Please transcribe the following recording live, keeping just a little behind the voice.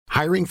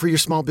Hiring for your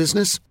small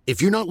business?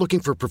 If you're not looking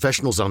for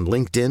professionals on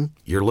LinkedIn,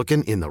 you're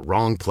looking in the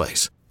wrong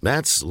place.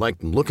 That's like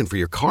looking for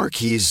your car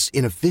keys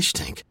in a fish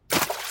tank.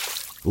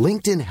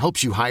 LinkedIn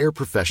helps you hire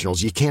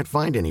professionals you can't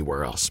find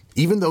anywhere else,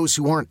 even those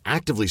who aren't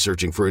actively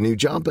searching for a new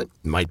job but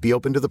might be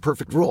open to the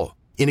perfect role.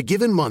 In a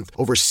given month,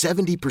 over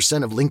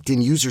 70% of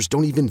LinkedIn users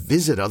don't even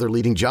visit other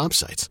leading job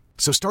sites.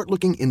 So start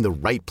looking in the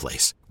right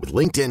place. With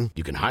LinkedIn,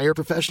 you can hire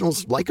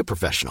professionals like a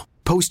professional.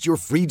 Post your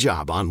free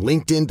job on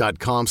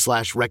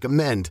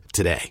linkedin.com/recommend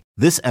today.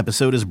 This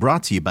episode is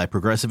brought to you by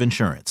Progressive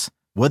Insurance.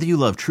 Whether you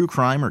love true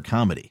crime or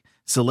comedy,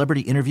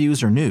 celebrity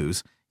interviews or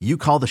news, you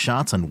call the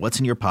shots on what's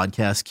in your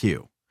podcast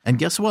queue. And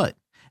guess what?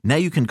 Now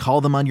you can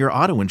call them on your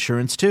auto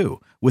insurance too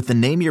with the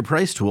Name Your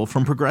Price tool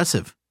from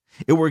Progressive.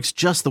 It works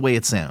just the way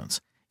it sounds.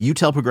 You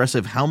tell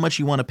Progressive how much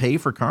you want to pay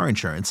for car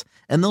insurance,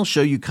 and they'll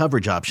show you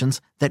coverage options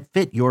that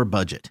fit your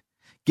budget.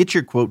 Get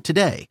your quote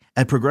today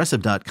at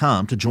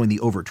Progressive.com to join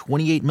the over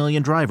 28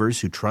 million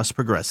drivers who trust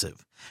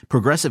Progressive.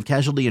 Progressive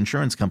Casualty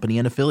Insurance Company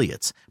and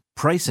Affiliates.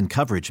 Price and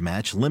coverage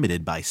match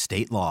limited by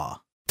state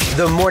law.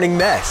 The Morning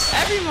Mess.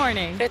 Every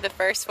morning. They're the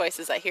first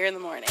voices I hear in the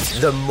morning.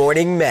 The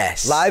Morning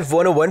Mess. Live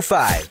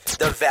 101.5.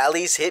 The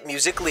Valley's hit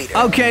music leader.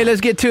 Okay, let's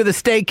get to the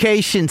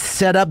Staycation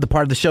setup, the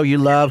part of the show you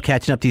love,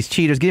 catching up these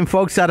cheaters, getting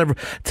folks out of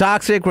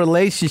toxic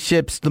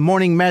relationships. The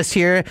Morning Mess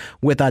here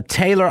with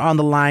Taylor on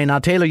the line. Now,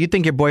 Taylor, you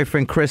think your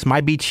boyfriend Chris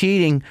might be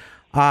cheating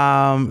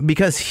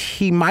because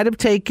he might have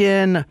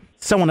taken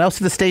someone else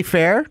to the state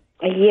fair?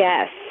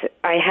 Yes,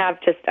 I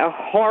have just a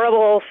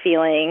horrible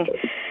feeling.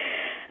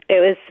 It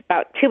was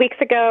about 2 weeks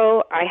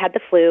ago. I had the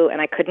flu and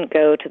I couldn't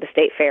go to the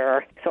state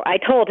fair. So I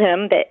told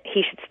him that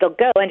he should still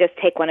go and just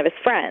take one of his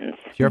friends.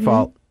 It's your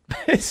fault.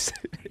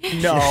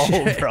 No,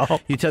 bro.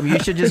 You tell me you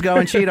should just go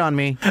and cheat on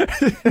me.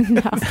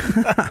 No.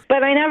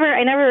 But I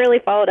never really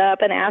followed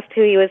up and asked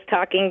who he was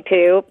talking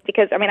to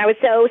because, I mean, I was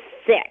so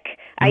sick.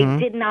 I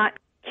did not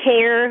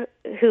care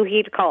who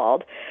he'd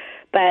called.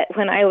 But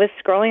when I was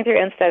scrolling through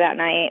Insta that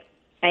night,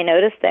 I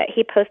noticed that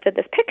he posted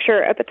this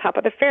picture at the top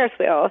of the Ferris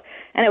wheel,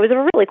 and it was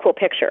a really cool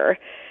picture.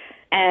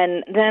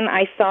 And then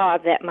I saw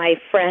that my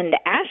friend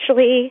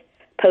Ashley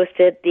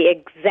posted the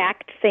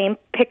exact same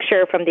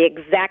picture from the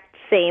exact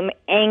same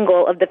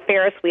angle of the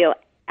Ferris wheel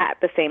at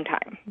the same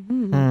time.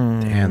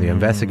 Damn, the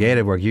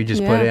investigative work you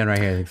just put in right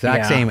here. The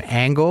exact same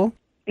angle?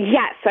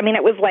 Yes. I mean,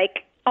 it was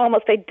like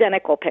almost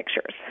identical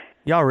pictures.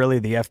 Y'all really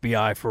the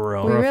FBI for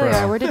real. We really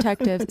are. We're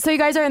detectives. So you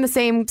guys are in the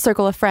same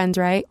circle of friends,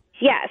 right?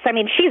 Yes, I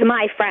mean, she's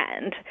my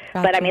friend,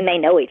 but I mean, they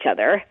know each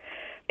other.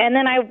 And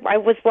then I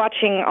was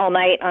watching all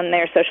night on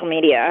their social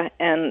media,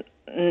 and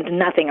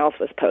nothing else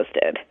was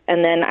posted.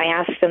 And then I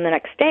asked him the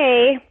next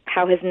day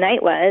how his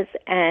night was,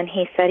 and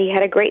he said he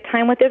had a great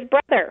time with his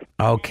brother.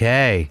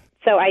 Okay.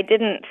 So I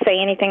didn't say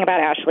anything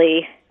about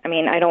Ashley. I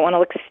mean, I don't want to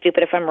look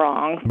stupid if I'm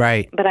wrong.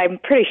 Right. But I'm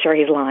pretty sure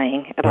he's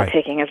lying about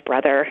taking his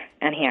brother,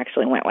 and he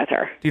actually went with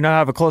her. Do you not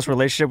have a close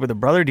relationship with the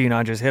brother? Do you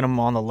not just hit him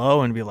on the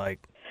low and be like...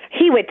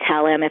 He would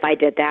tell him if I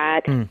did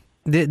that.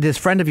 This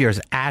friend of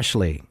yours,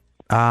 Ashley,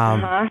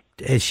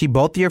 is she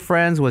both your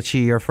friends? Was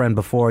she your friend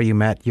before you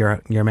met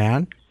your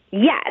man?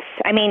 Yes.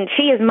 I mean,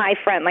 she is my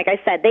friend. Like I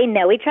said, they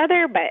know each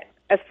other, but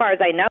as far as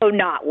I know,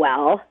 not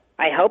well.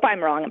 I hope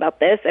I'm wrong about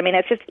this. I mean,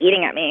 it's just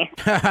eating at me.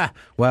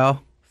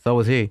 Well, so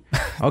was he.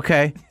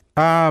 Okay.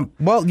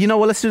 Well, you know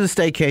what? Let's do the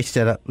Staycation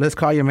setup. Let's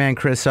call your man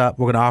Chris up.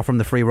 We're going to offer him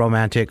the free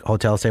romantic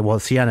hotel stay. Well,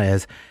 Sienna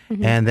is.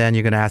 And then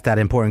you're going to ask that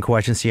important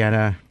question,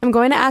 Sienna. I'm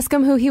going to ask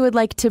him who he would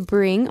like to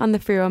bring on the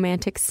free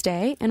romantic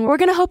stay. And we're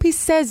going to hope he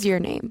says your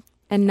name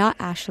and not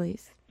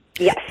Ashley's.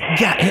 Yes.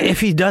 Yeah, if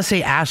he does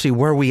say Ashley,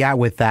 where are we at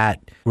with that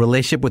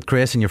relationship with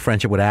Chris and your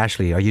friendship with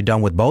Ashley? Are you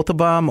done with both of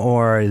them,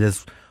 or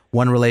does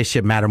one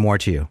relationship matter more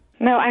to you?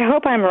 No, I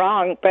hope I'm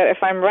wrong, but if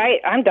I'm right,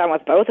 I'm done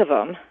with both of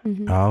them.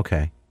 Oh,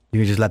 okay.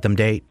 You can just let them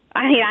date?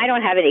 I mean, I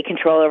don't have any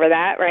control over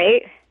that,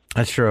 right?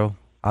 That's true.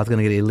 I was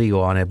going to get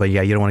illegal on it, but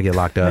yeah, you don't want to get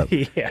locked up.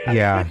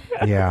 Yeah,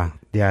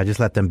 just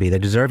let them be. They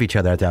deserve each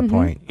other at that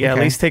point. Yeah, at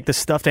least take the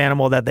stuffed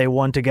animal that they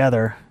won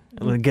together.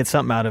 Get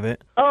something out of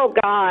it. Oh,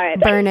 God.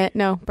 Burn it.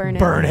 No, burn it.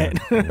 Burn it.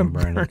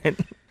 Burn it.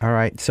 All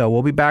right, so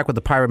we'll be back with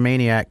the pirate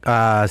maniac,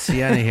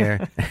 Sienna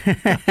here,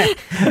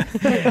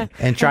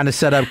 and trying to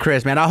set up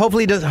Chris. Man,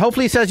 hopefully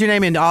he says your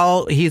name, and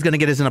all he's going to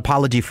get is an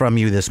apology from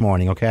you this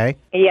morning. Okay?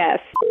 Yes.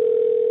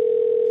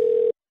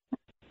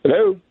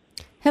 Hello.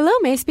 Hello,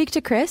 may I speak to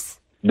Chris?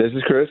 This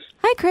is Chris.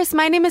 Hi, Chris.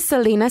 My name is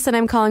Salinas, and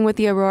I'm calling with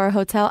the Aurora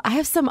Hotel. I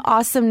have some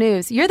awesome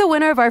news. You're the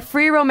winner of our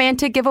free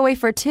romantic giveaway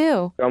for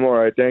two. I'm all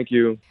right. Thank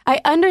you.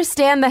 I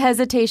understand the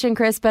hesitation,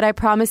 Chris, but I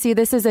promise you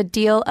this is a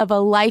deal of a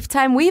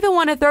lifetime. We even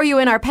want to throw you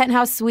in our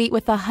penthouse suite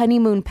with a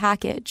honeymoon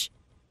package.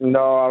 No,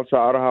 I'm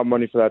sorry. I don't have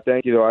money for that.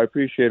 Thank you, though. I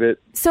appreciate it.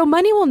 So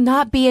money will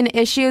not be an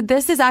issue.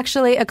 This is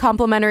actually a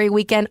complimentary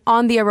weekend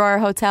on the Aurora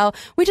Hotel.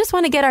 We just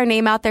want to get our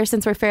name out there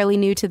since we're fairly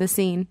new to the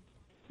scene.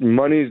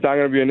 Money's not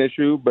going to be an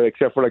issue, but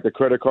except for like the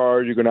credit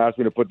card, you're going to ask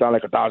me to put down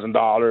like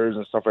 $1,000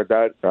 and stuff like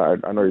that.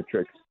 I know your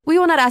tricks. We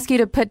will not ask you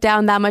to put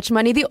down that much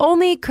money. The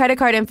only credit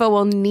card info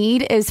we'll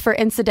need is for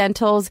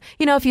incidentals.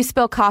 You know, if you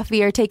spill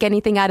coffee or take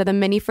anything out of the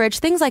mini fridge,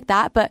 things like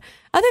that. But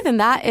other than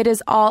that, it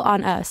is all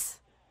on us.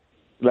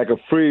 Like a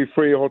free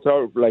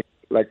hotel, like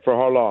for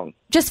how long?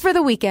 Just for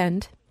the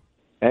weekend.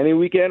 Any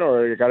weekend,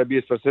 or it got to be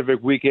a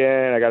specific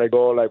weekend? I got to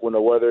go like when the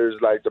weather's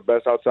like the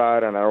best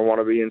outside and I don't want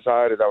to be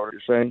inside? Is that what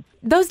you're saying?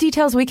 Those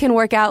details we can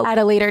work out at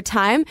a later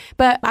time,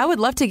 but I would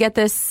love to get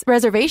this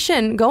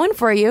reservation going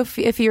for you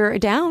if you're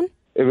down.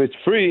 If it's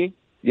free,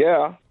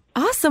 yeah.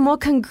 Awesome. Well,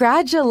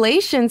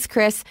 congratulations,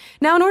 Chris.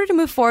 Now, in order to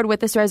move forward with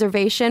this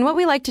reservation, what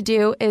we like to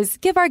do is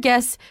give our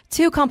guests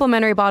 2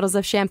 complimentary bottles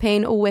of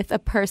champagne with a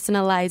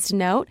personalized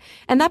note.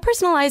 And that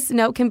personalized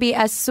note can be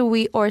as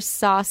sweet or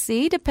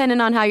saucy,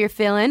 depending on how you're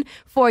feeling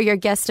for your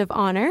guest of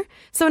honor.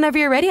 So whenever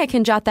you're ready, I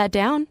can jot that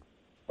down.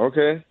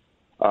 Okay.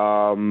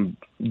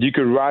 You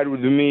could ride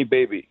with me,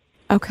 baby.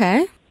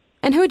 Okay.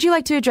 And who would you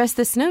like to address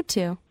this note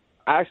to?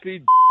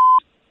 Ashley.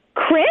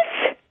 Chris,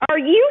 are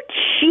you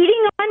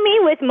cheating on me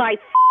with my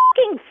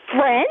fucking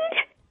friend?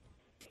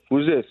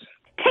 Who's this?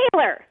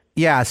 Taylor.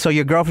 Yeah, so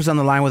your girlfriend's on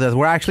the line with us.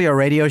 We're actually a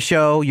radio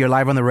show. You're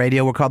live on the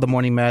radio. We're called The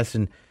Morning Mess,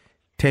 and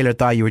Taylor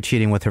thought you were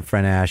cheating with her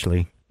friend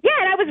Ashley. Yeah,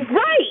 and I was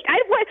right.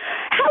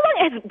 How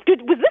long was this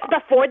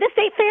before the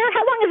state fair? How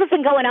long has this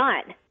been going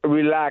on?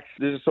 Relax.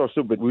 This is so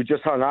stupid. We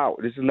just hung out.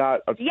 This is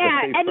not a Yeah,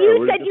 state and fair.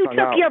 you said you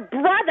took your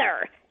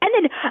brother. And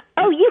then,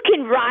 you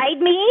can ride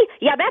me?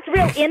 Yeah, that's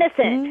real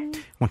innocent.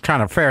 I'm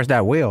trying to Ferris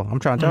that wheel. I'm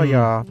trying to tell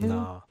y'all.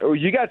 No. Oh,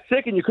 you got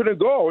sick and you couldn't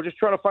go. I was just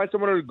trying to find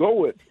someone to go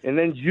with. And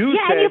then you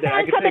Yeah, said and you that I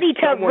found could somebody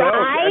take to someone else.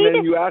 ride? And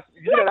then you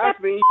didn't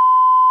ask me.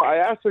 I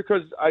asked her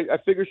because I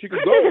figured she could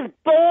This go. is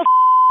bull.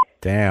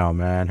 Damn,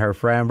 man. Her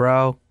friend,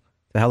 bro.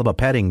 The hell of a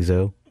petting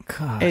zoo.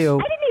 Gosh.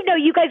 Ayo. I didn't even know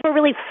you guys were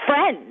really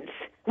friends.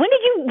 When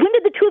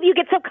did the two of you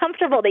get so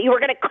comfortable that you were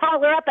going to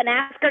call her up and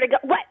ask her to go?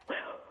 What?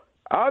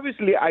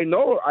 Obviously, I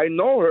know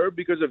her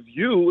because of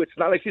you. It's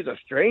not like she's a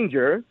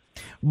stranger.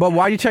 But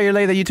why'd you tell your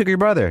lady that you took your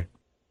brother?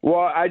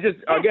 Well, it just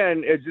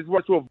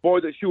was to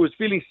avoid that she was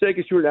feeling sick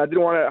and I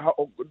didn't want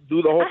to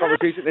do the whole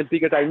conversation and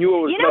because I knew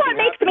it was You know what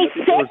makes me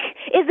sick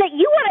is that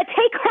you want to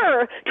take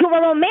her to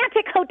a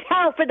romantic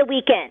hotel for the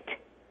weekend.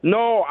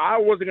 No, I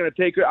wasn't going to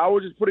take her. I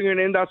was just putting her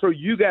in down so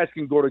you guys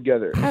can go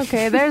together.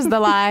 Okay, there's the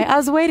lie. I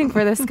was waiting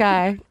for this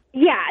guy.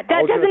 Yeah,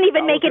 that doesn't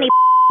even make any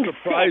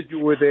surprise you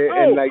with it,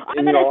 Oh, and like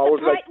I'm you know, I gonna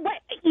was like, what?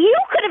 You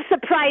could have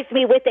surprised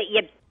me with it.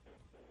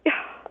 You.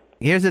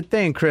 Here's the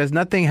thing, Chris.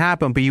 Nothing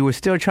happened, but you were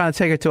still trying to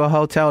take her to a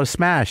hotel to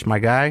smash, my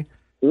guy.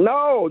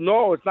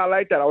 no, it's not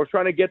like that. I was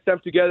trying to get them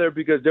together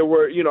because they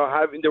were,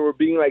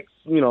 being like,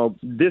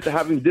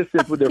 having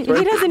distance with their friends.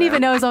 He doesn't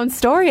even know his own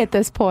story at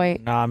this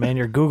point. Nah, man,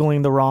 you're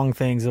Googling the wrong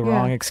things, the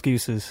wrong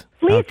excuses.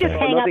 Please just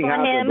hang up Nothing on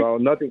happened, him. bro.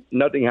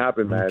 Nothing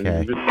happened, man.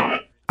 Okay.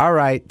 All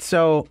right,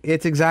 so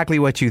it's exactly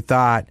what you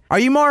thought. Are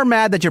you more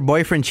mad that your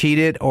boyfriend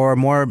cheated or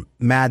more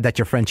mad that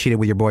your friend cheated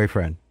with your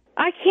boyfriend?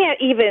 I can't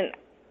even.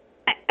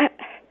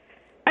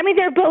 I mean,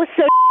 they're both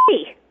so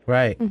shitty.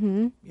 Right.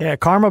 Mm-hmm. Yeah,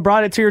 karma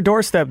brought it to your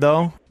doorstep,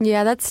 though.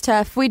 Yeah, that's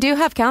tough. We do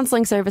have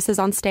counseling services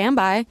on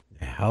standby.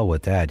 Hell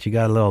with that. You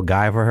got a little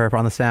guy for her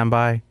on the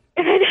standby?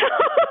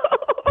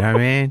 You know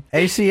what I mean?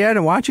 Hey,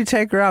 Sienna, why don't you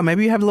take her out?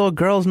 Maybe you have a little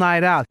girls'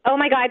 night out. Oh,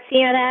 my God,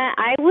 Sienna,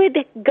 I would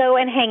go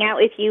and hang out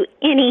with you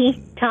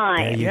any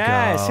time.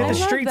 Yes, hit the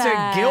love streets that.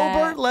 at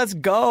Gilbert. Let's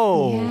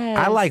go. Yes.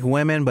 I like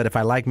women, but if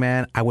I like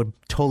men, I would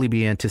totally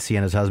be into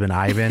Sienna's husband,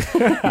 Ivan.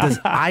 Does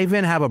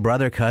Ivan have a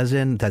brother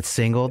cousin that's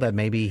single that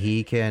maybe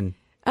he can...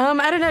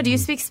 I don't know. Do you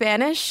speak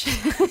Spanish,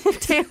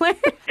 Taylor?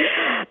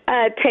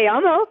 Te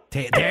amo.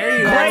 There you go.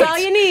 That's all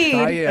you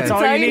need. That's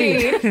all you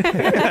need.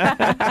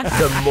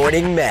 The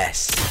Morning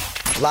Mess.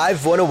 Live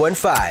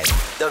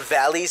 101.5, the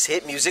Valley's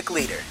hit music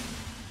leader.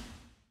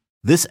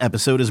 This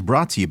episode is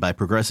brought to you by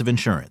Progressive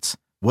Insurance.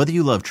 Whether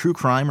you love true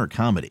crime or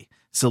comedy,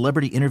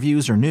 celebrity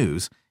interviews or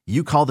news,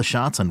 you call the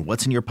shots on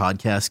what's in your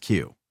podcast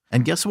queue.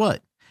 And guess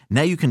what?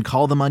 Now you can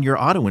call them on your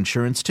auto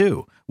insurance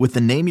too with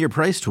the Name Your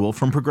Price tool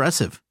from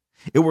Progressive.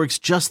 It works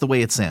just the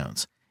way it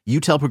sounds. You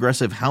tell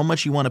Progressive how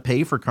much you want to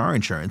pay for car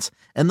insurance,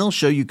 and they'll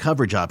show you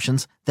coverage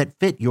options that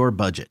fit your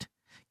budget.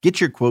 Get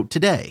your quote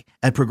today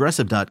at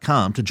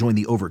Progressive.com to join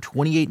the over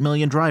 28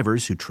 million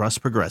drivers who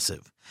trust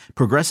Progressive.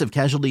 Progressive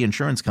Casualty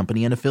Insurance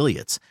Company and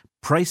Affiliates.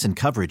 Price and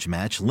coverage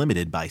match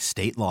limited by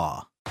state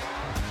law.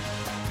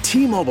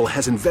 T-Mobile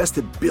has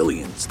invested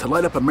billions to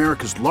light up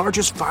America's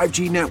largest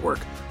 5G network,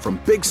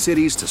 from big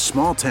cities to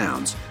small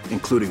towns,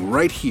 including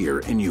right here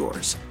in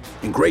yours.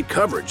 And great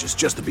coverage is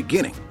just the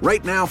beginning.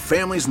 Right now,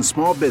 families and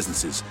small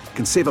businesses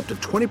can save up to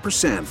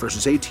 20%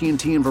 versus AT&T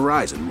and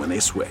Verizon when they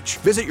switch.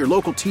 Visit your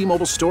local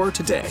T-Mobile store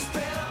today.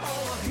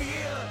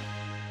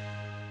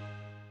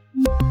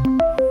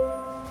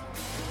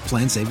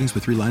 Plan savings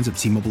with 3 lines of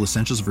T-Mobile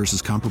Essentials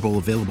versus comparable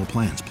available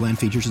plans. Plan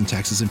features and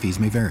taxes and fees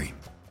may vary.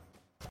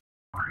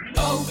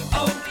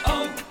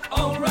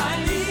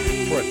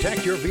 For a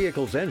Protect your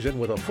vehicle's engine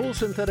with a full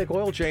synthetic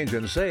oil change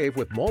and save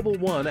with Mobile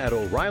One at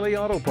O'Reilly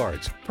Auto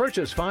Parts.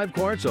 Purchase 5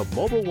 quarts of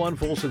Mobile One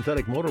full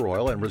synthetic motor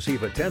oil and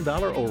receive a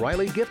 $10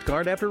 O'Reilly gift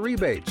card after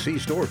rebate. See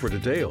store for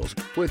details.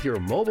 With your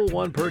Mobile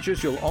One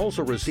purchase, you'll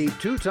also receive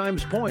 2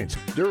 times points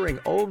during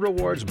O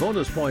Rewards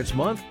Bonus Points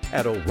Month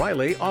at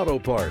O'Reilly Auto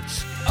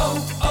Parts.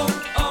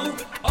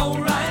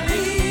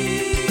 O'Reilly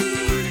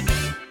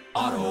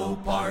Auto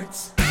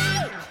Parts.